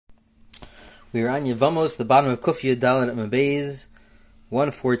We are on Yevamos, the bottom of Kuf Yud Dalet Amabez,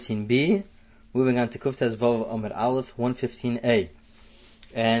 114b, moving on to Kuf Tez Vav Amud Aleph, 115a.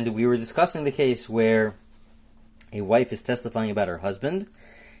 And we were discussing the case where a wife is testifying about her husband,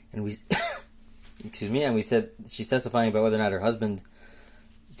 and we, and we said she's testifying about whether or not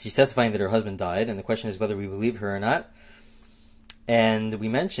she's testifying that her husband died, and the question is whether we believe her or not. And we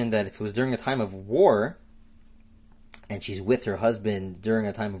mentioned that if it was during a time of war, and she's with her husband during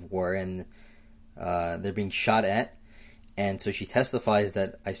a time of war, and they're being shot at, and so she testifies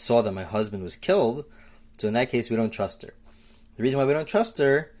that I saw that my husband was killed, so in that case we don't trust her. The reason why we don't trust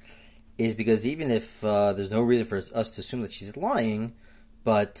her is because even if there's no reason for us to assume that she's lying,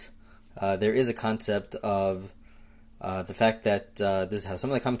 but there is a concept of the fact that, this is how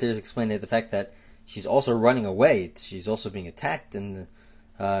some of the commentators explain it, the fact that she's also running away, she's also being attacked, and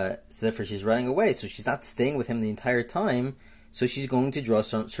so therefore she's running away, so she's not staying with him the entire time, so she's going to draw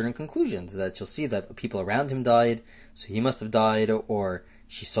certain conclusions, that she'll see that people around him died, so he must have died, or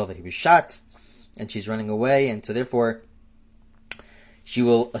she saw that he was shot, and she's running away, and so therefore she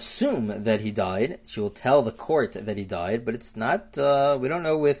will assume that he died, she will tell the court that he died, but it's not, we don't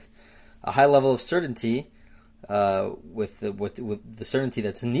know with a high level of certainty, with the certainty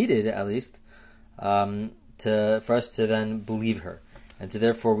that's needed, at least, for us to then believe her. And so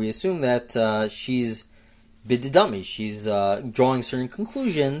therefore we assume that she's bididami, she's drawing certain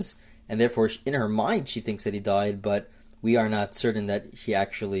conclusions, and therefore in her mind she thinks that he died, but we are not certain that he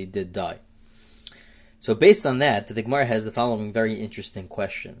actually did die. So based on that, the Gemara has the following very interesting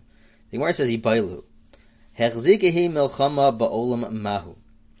question. The Gemara says, Ibailu, Hechzikehi melchama ba'olam mahu.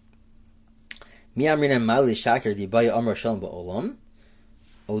 Mi amrina mali shakir di baya amra shalom ba'olam.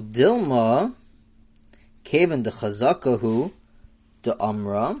 Odilma kevan de chazakahu de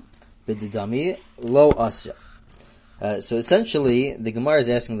amra bididami lo asya. So essentially, the Gemara is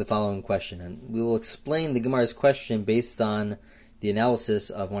asking the following question, and we will explain the Gemara's question based on the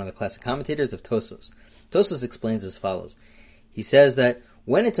analysis of one of the classic commentators of Tosos. Tosos explains as follows. He says that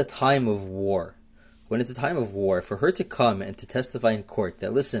when it's a time of war, for her to come and to testify in court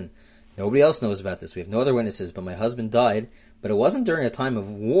that, listen, nobody else knows about this, we have no other witnesses, but my husband died, but it wasn't during a time of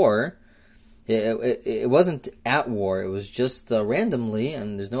war, it wasn't at war, it was just randomly,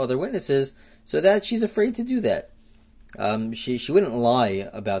 and there's no other witnesses, so that she's afraid to do that. She wouldn't lie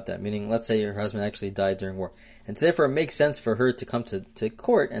about that, meaning, let's say her husband actually died during war. And so therefore it makes sense for her to come to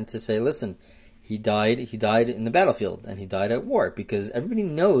court and to say, listen, he died in the battlefield, and he died at war, because everybody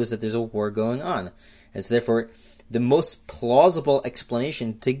knows that there's a war going on. And so therefore, the most plausible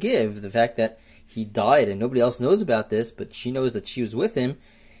explanation to give, the fact that he died and nobody else knows about this, but she knows that she was with him,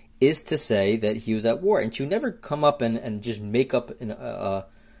 is to say that he was at war. And she would never come up and just make up a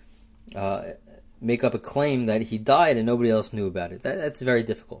claim that he died and nobody else knew about it. That's very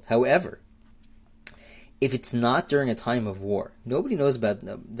difficult. However, if it's not during a time of war, nobody knows about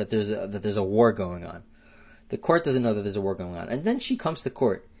that there's a war going on. The court doesn't know that there's a war going on. And then she comes to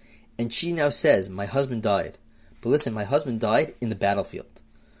court, and she now says, my husband died. But listen, my husband died in the battlefield.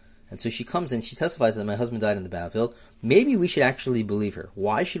 And so she comes and she testifies that my husband died in the battlefield. Maybe we should actually believe her.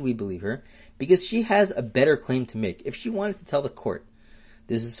 Why should we believe her? Because she has a better claim to make. If she wanted to tell the court,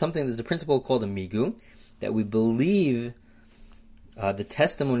 there's a principle called a migu, that we believe the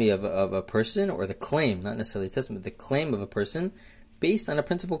testimony of a person, or the claim, not necessarily testimony, the claim of a person, based on a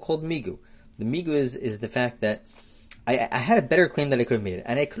principle called migu. The migu is the fact that I had a better claim that I could have made,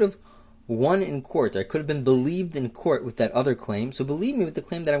 and I could have won in court, or I could have been believed in court with that other claim, so believe me with the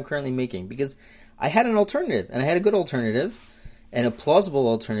claim that I'm currently making, because I had an alternative, and I had a good alternative, and a plausible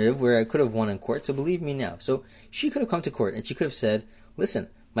alternative where I could have won in court, so believe me now. So she could have come to court, and she could have said, listen,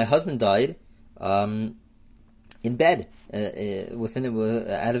 my husband died in bed,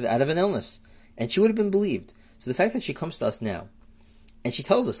 out of an illness, and she would have been believed. So the fact that she comes to us now, and she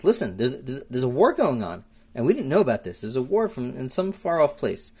tells us, listen, there's a war going on, and we didn't know about this. There's a war in some far off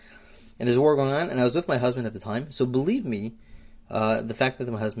place, and there's a war going on, and I was with my husband at the time, so believe me, the fact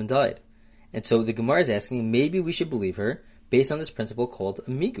that my husband died. And so the Gemara is asking, maybe we should believe her based on this principle called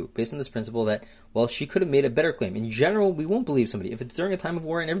migu, based on this principle that, well, she could have made a better claim. In general, we won't believe somebody. If it's during a time of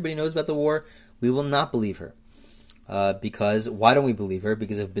war and everybody knows about the war, we will not believe her. Because, why don't we believe her?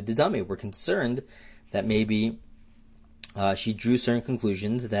 Because of bididami. We're concerned that maybe she drew certain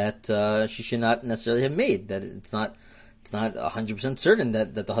conclusions that she should not necessarily have made, that it's not 100% certain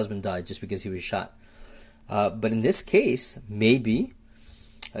that the husband died just because he was shot. But in this case, maybe,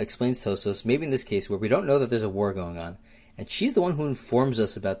 explains Tosos, maybe in this case where we don't know that there's a war going on, and she's the one who informs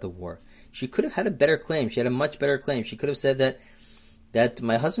us about the war, she could have had a better claim. She had a much better claim. She could have said that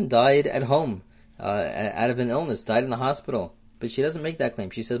my husband died at home, out of an illness, died in the hospital. but she doesn't make that claim.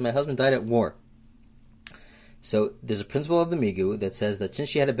 She says, my husband died at war. So there's a principle of the Migu that says that since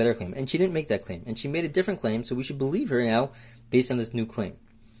she had a better claim, and she didn't make that claim, and she made a different claim, so we should believe her now based on this new claim.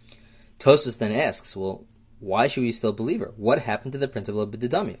 Tosfos then asks, well, why should we still believe her? What happened to the principle of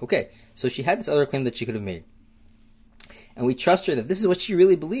B'didami? Okay, so she had this other claim that she could have made. And we trust her that this is what she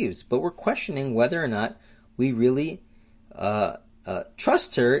really believes, but we're questioning whether or not we really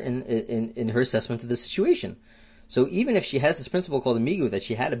trust her in her assessment of the situation. So even if she has this principle called a Migu, that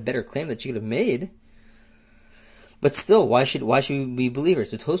she had a better claim that she could have made, but still, why should we believe her?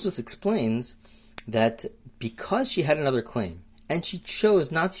 So Tosfos explains that because she had another claim, and she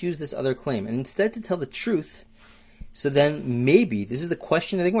chose not to use this other claim, and instead to tell the truth, so then maybe, this is the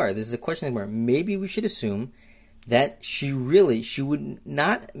question of the Gemara, maybe we should assume that she would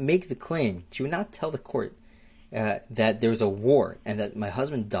not make the claim, she would not tell the court that there was a war, and that my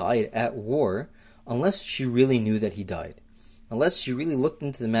husband died at war, unless she really knew that he died. Unless she really looked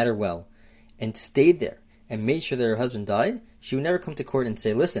into the matter well, and stayed there, and made sure that her husband died, she would never come to court and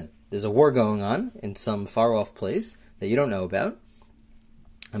say, listen, there's a war going on in some far-off place that you don't know about,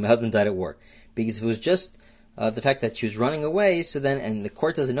 and my husband died at war. Because if it was just the fact that she was running away, so then, and the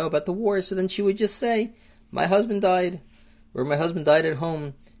court doesn't know about the war, so then she would just say, my husband died, or my husband died at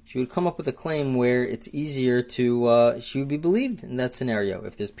home. She would come up with a claim where it's easier to, she would be believed in that scenario.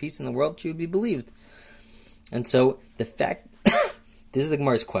 If there's peace in the world, she would be believed. And so, the fact, this is the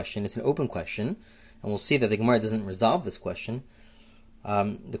Gemara's question, it's an open question, and we'll see that the Gemara doesn't resolve this question.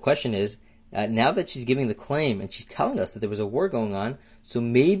 The question is, now that she's giving the claim and she's telling us that there was a war going on, so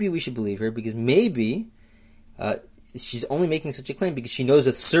maybe we should believe her, because maybe she's only making such a claim because she knows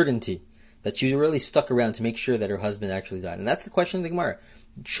with certainty that she really stuck around to make sure that her husband actually died. And that's the question of the Gemara.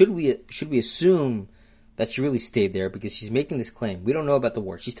 Should we assume that she really stayed there because she's making this claim? We don't know about the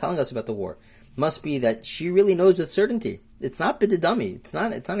war. She's telling us about the war. Must be that she really knows with certainty. It's not bididami. It's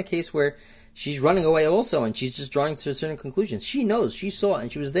not a case where she's running away also, and she's just drawing to certain conclusions. She knows, she saw,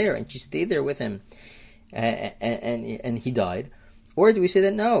 and she was there, and she stayed there with him, and he died. Or do we say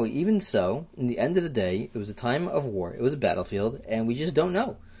that no, even so, in the end of the day, it was a time of war, it was a battlefield, and we just don't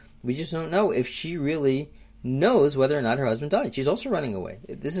know. We just don't know if she really knows whether or not her husband died. She's also running away.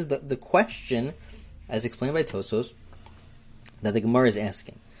 This is the question, as explained by Tosfos, that the Gemara is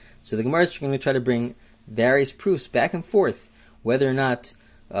asking. So the Gemara is going to try to bring various proofs back and forth, whether or not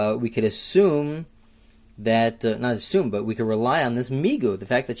we could assume that, not assume, but we could rely on this migu, the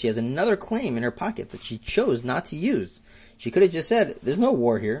fact that she has another claim in her pocket that she chose not to use. She could have just said, there's no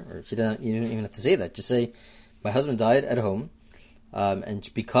war here, or you didn't even have to say that. Just say, my husband died at home, and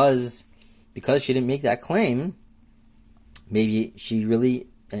because she didn't make that claim, maybe she really,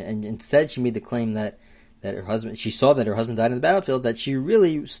 and instead she made the claim that her husband, she saw that her husband died in the battlefield, that she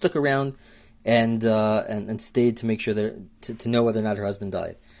really stuck around and stayed to make sure that to know whether or not her husband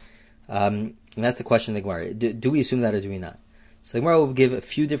died. And that's the question of the Gemara. Do we assume that or do we not? So the Gemara will give a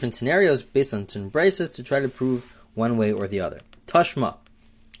few different scenarios based on certain braces to try to prove one way or the other. Tashma.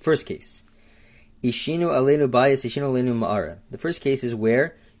 First case. Ishinu aleinu bayis, ishinu aleinu ma'ara. The first case is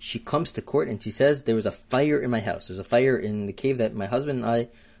where she comes to court and she says, there was a fire in my house. There's a fire in the cave that my husband and I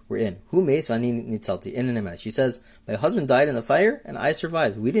were in. Hu meis v'ani nitzalti. In a minute. She says, my husband died in the fire and I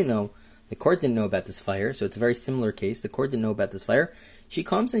survived. We didn't know. The court didn't know about this fire, so it's a very similar case. The court didn't know about this fire. She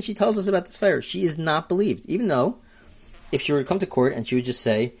comes and she tells us about this fire. She is not believed. Even though, if she were to come to court and she would just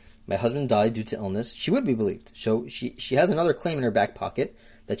say, my husband died due to illness, she would be believed. So she has another claim in her back pocket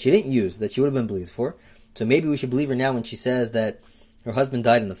that she didn't use, that she would have been believed for. So maybe we should believe her now when she says that her husband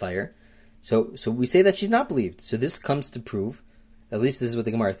died in the fire. So we say that she's not believed. So this comes to prove, at least this is what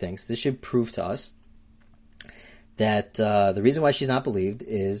the Gemara thinks, this should prove to us that the reason why she's not believed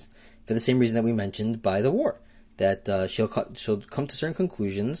is for the same reason that we mentioned by the war. That she'll come to certain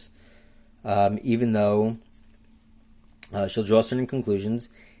conclusions, even though she'll draw certain conclusions,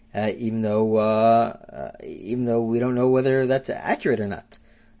 even though we don't know whether that's accurate or not.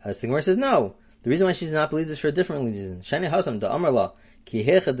 So the Gemara says no. The reason why she's not believed is for a different reason. Shani hasam da amarla ki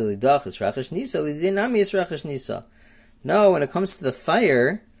hecha delidach is rachesh nisa lidinami is rachesh nisa. No, when it comes to the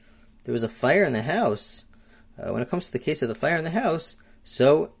fire, there was a fire in the house. When it comes to the case of the fire in the house,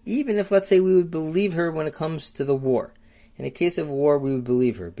 so even if, let's say, we would believe her when it comes to the war, in a case of war, we would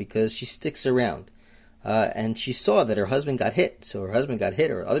believe her because she sticks around, and she saw that her husband got hit. So her husband got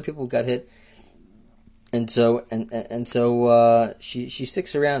hit, or other people got hit, and so she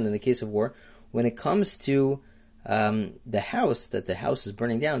sticks around in the case of war. When it comes to the house, that the house is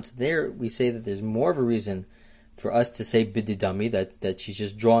burning down, so there we say that there's more of a reason for us to say bididami, that she's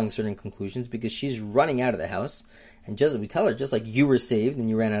just drawing certain conclusions because she's running out of the house. And just we tell her, just like you were saved and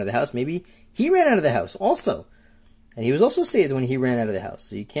you ran out of the house, maybe he ran out of the house also. and he was also saved when he ran out of the house.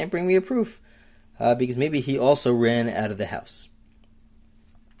 So you can't bring me a proof, because maybe he also ran out of the house.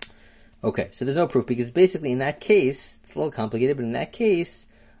 Okay, so there's no proof, because basically in that case, it's a little complicated, but in that case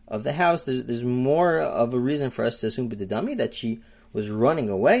of the house, there's more of a reason for us to assume b'didami that she was running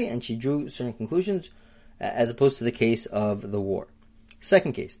away and she drew certain conclusions, as opposed to the case of the war.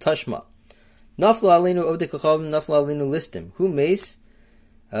 Second case, Tashma. Naflu alinu ovdekachavim, naflu alinu listim. Hu meis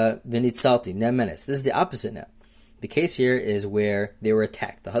v'nitzalti, nemenes. This is the opposite now. The case here is where they were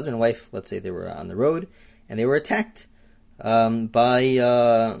attacked. The husband and wife, let's say they were on the road, and they were attacked by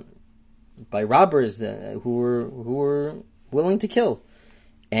robbers who were willing to kill.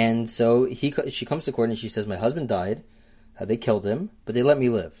 And so she comes to court and she says, my husband died, they killed him, but they let me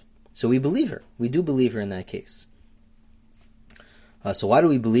live. So we believe her. We do believe her in that case. So why do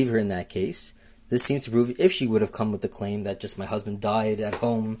we believe her in that case? This seems to prove if she would have come with the claim that just my husband died at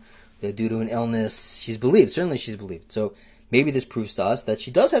home due to an illness, she's believed. Certainly she's believed. So maybe this proves to us that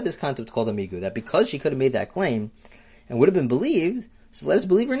she does have this concept called amigu, that because she could have made that claim and would have been believed, so let's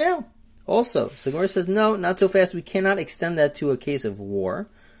believe her now also. So the Gemara says, no, not so fast. We cannot extend that to a case of war.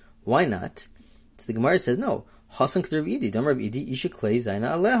 Why not? So the Gemara says, no.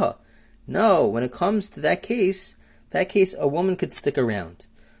 No, when it comes to that case, a woman could stick around.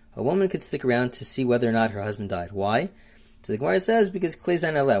 A woman could stick around to see whether or not her husband died. Why? So the Gemara says, because klei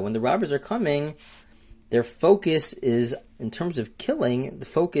zayin aleh, when the robbers are coming, their focus is, in terms of killing, the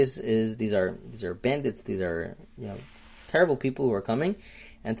focus is, these are bandits, these are, terrible people who are coming,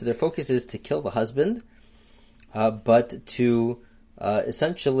 and so their focus is to kill the husband, but to,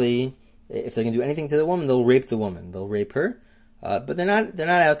 essentially, if they're going to do anything to the woman, they'll rape the woman. They'll rape her, but they're not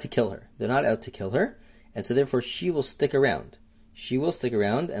out to kill her. They're not out to kill her, and so therefore she will stick around. She will stick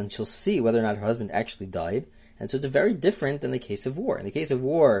around, and she'll see whether or not her husband actually died. And so it's very different than the case of war. In the case of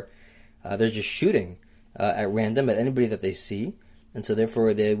war, they're just shooting at random at anybody that they see, and so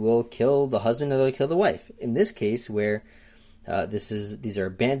therefore they will kill the husband or they'll kill the wife. In this case, where these are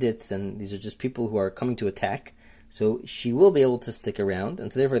bandits and these are just people who are coming to attack, so she will be able to stick around,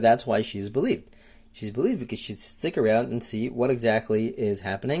 and so therefore that's why she's believed. She's believed because she'd stick around and see what exactly is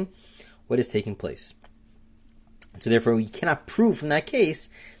happening, what is taking place. So therefore we cannot prove from that case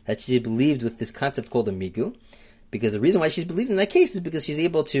that she's believed with this concept called amigu, because the reason why she's believed in that case is because she's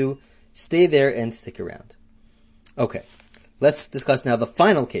able to stay there and stick around. Okay, let's discuss now the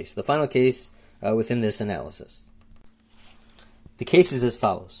final case within this analysis. The case is as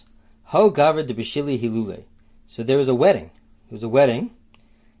follows. Ho gaver de bishili hilule. So there was a wedding. It was a wedding,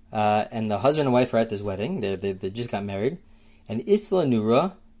 and the husband and wife are at this wedding. They just got married. And Isla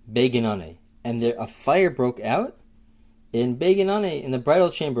Nura Beginane. And a fire broke out in Beginane, in the bridal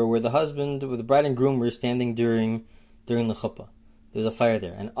chamber where the bride and groom were standing during the chuppah. There's a fire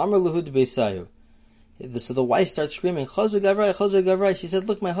there. And Amr Luhud Beisayu. So the wife starts screaming, Chazu Gavrai, Chazu Gavrai. She said,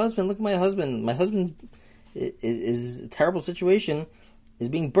 look, my husband. My husband's is a terrible situation, is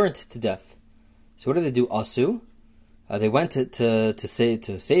being burnt to death. So what did they do? Asu. They went to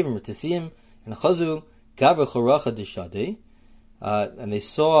save him or to see him. And Chazu Gavra Choracha Dishade. And they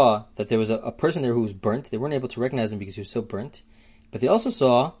saw that there was a person there who was burnt. They weren't able to recognize him because he was so burnt. But they also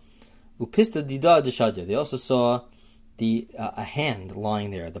saw Upista Dida Dishadja. They also saw a hand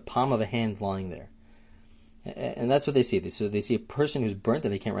lying there, the palm of a hand lying there. And that's what they see. So they see a person who's burnt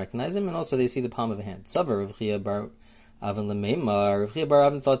and they can't recognize him, and also they see the palm of a hand. Savar Rav Chia bar Avin Lemeimar. Rav Chia bar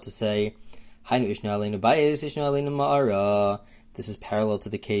Avin thought to say, Hainu Ishna Aleinu Bayis, Ishna Aleinu Ma'ara. This is parallel to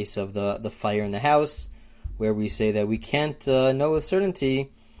the case of the fire in the house, where we say that we can't know with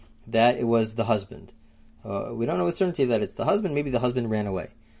certainty that it was the husband. We don't know with certainty that it's the husband. Maybe the husband ran away.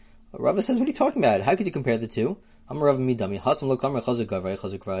 Rava says, what are you talking about? How could you compare the two? Amar Rav Midami, Hasam lo kamar chazuk gavrai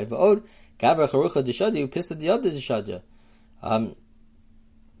chazuk rai, v'od gavra charucha dishadi upista diyad dishadja.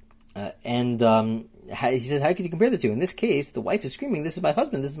 He says, how could you compare the two? In this case, the wife is screaming, this is my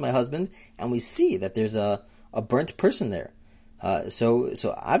husband, and we see that there's a burnt person there. So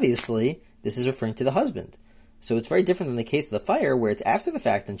obviously, this is referring to the husband. So it's very different than the case of the fire, where it's after the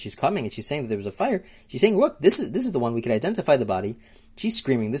fact, and she's coming and she's saying that there was a fire. She's saying, look, this is the one, we can identify the body. She's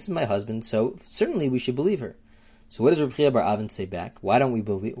screaming, this is my husband, so certainly we should believe her. So what does Rav Chia bar Avin say back? Not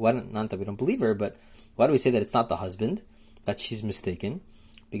that we don't believe her, but why do we say that it's not the husband, that she's mistaken?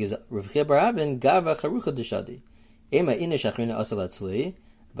 Because Rav Chia bar Avin gava charucha deshadi. Ema ina shachrina asal atzlei,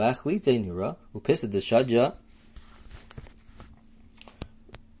 v'achlite nura, upisa deshadja,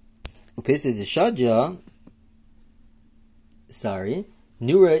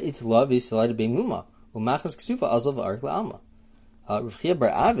 nura itla v'yisalad be'muma, umachas ksufa azal v'ark la'alma. Rav Chia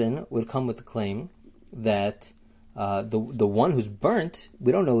bar Avin would come with the claim that The one who's burnt,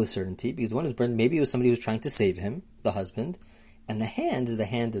 we don't know with certainty, because the one who's burnt, maybe it was somebody who's trying to save him, the husband, and the hand is the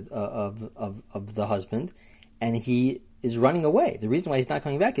hand of the husband, and he is running away. The reason why he's not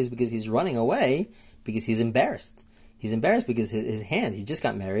coming back is because he's running away because he's embarrassed. He's embarrassed because his hand, he just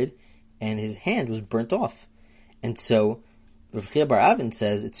got married, and his hand was burnt off. And so, Rav Chia bar Avin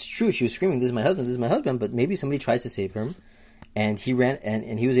says, it's true, she was screaming, this is my husband, but maybe somebody tried to save him, and he ran,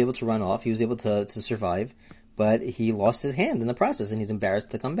 and he was able to run off, he was able to survive, but he lost his hand in the process, and he's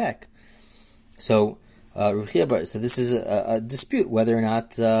embarrassed to come back. So, so this is a dispute whether or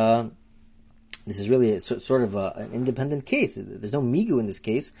not this is really sort of an independent case. There's no migu in this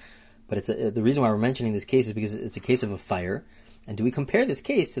case, but it's the reason why we're mentioning this case is because it's a case of a fire. And do we compare this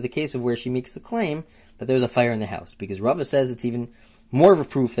case to the case of where she makes the claim that there was a fire in the house? Because Rava says it's even more of a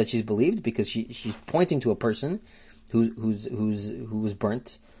proof that she's believed, because she's pointing to a person who was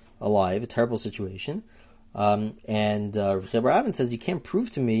burnt alive, a terrible situation. And Rav Chia bar Avin says you can't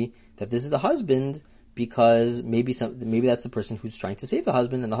prove to me that this is the husband, because maybe that's the person who's trying to save the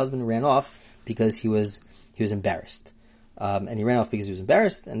husband, and the husband ran off because he was embarrassed, and he ran off because he was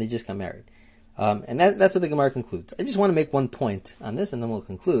embarrassed, and they just got married, and that's what the Gemara concludes. I just want to make one point on this, and then we'll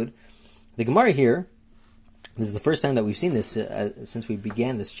conclude. The Gemara here, this is the first time that we've seen this since we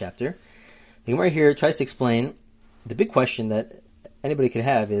began this chapter. The Gemara here tries to explain the big question that anybody could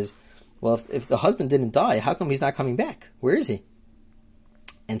have is, well, if the husband didn't die, how come he's not coming back? Where is he?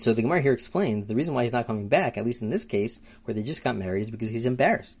 And so the Gemara here explains the reason why he's not coming back, at least in this case, where they just got married, is because he's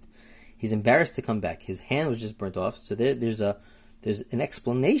embarrassed. He's embarrassed to come back. His hand was just burnt off, so there's an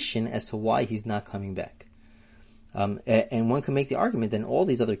explanation as to why he's not coming back. And one can make the argument that in all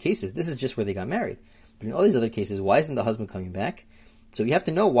these other cases, this is just where they got married, but in all these other cases, why isn't the husband coming back? So you have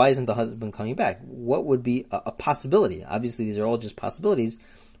to know, why isn't the husband coming back? What would be a possibility? Obviously, these are all just possibilities.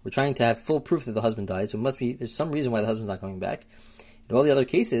 We're trying to have full proof that the husband died, so there's some reason why the husband's not coming back. In all the other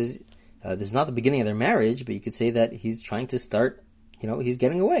cases, this is not the beginning of their marriage, but you could say that he's trying to start, he's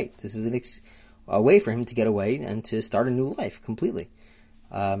getting away. This is a way for him to get away and to start a new life completely.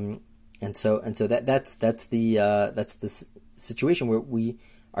 And so that's the situation where we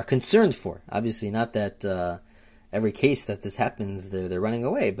are concerned for. Obviously, not that every case that this happens, they're running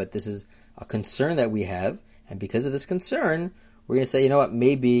away, but this is a concern that we have, and because of this concern, we're going to say,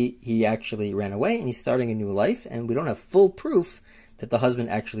 maybe he actually ran away and he's starting a new life, and we don't have full proof that the husband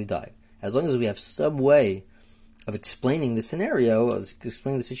actually died. As long as we have some way of explaining the scenario, of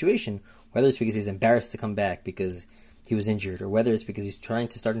explaining the situation, whether it's because he's embarrassed to come back because he was injured, or whether it's because he's trying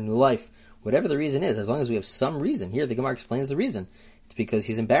to start a new life, whatever the reason is, as long as we have some reason. Here, the Gemara explains the reason. It's because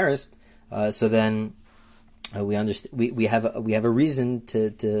he's embarrassed. So then we understand. We have a reason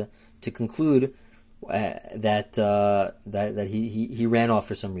to conclude that he ran off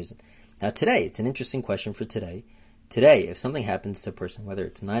for some reason. Now, today, it's an interesting question for today. Today, if something happens to a person, whether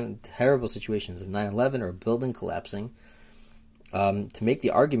it's terrible situations of 9/11 or a building collapsing, to make the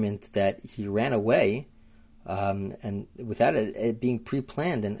argument that he ran away, and without it being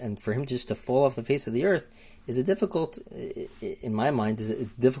pre-planned, and for him just to fall off the face of the earth, is a difficult, in my mind,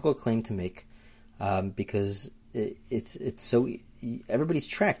 it's a difficult claim to make, because it's so, everybody's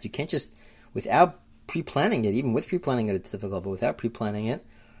tracked. You can't just, without pre-planning it, even with pre-planning it, it's difficult, but without pre-planning it,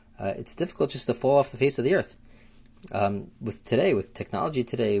 it's difficult just to fall off the face of the earth. With technology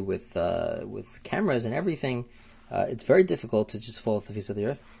today, with cameras and everything, it's very difficult to just fall off the face of the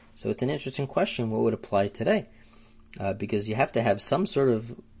earth. So it's an interesting question: what would apply today? Because you have to have some sort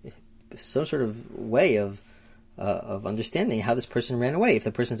of way of understanding how this person ran away, if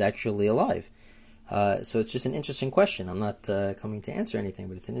the person's actually alive. So it's just an interesting question. I'm not coming to answer anything,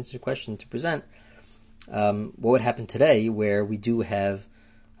 but it's an interesting question to present. What would happen today, where we do have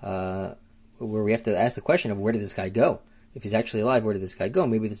where we have to ask the question of, where did this guy go? If he's actually alive, where did this guy go?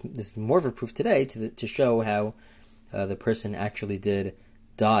 Maybe this is more of a proof today to show how the person actually did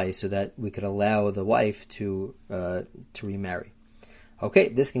die, so that we could allow the wife to remarry. Okay,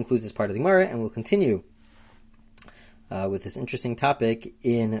 this concludes this part of the Gemara, and we'll continue with this interesting topic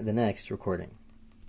in the next recording.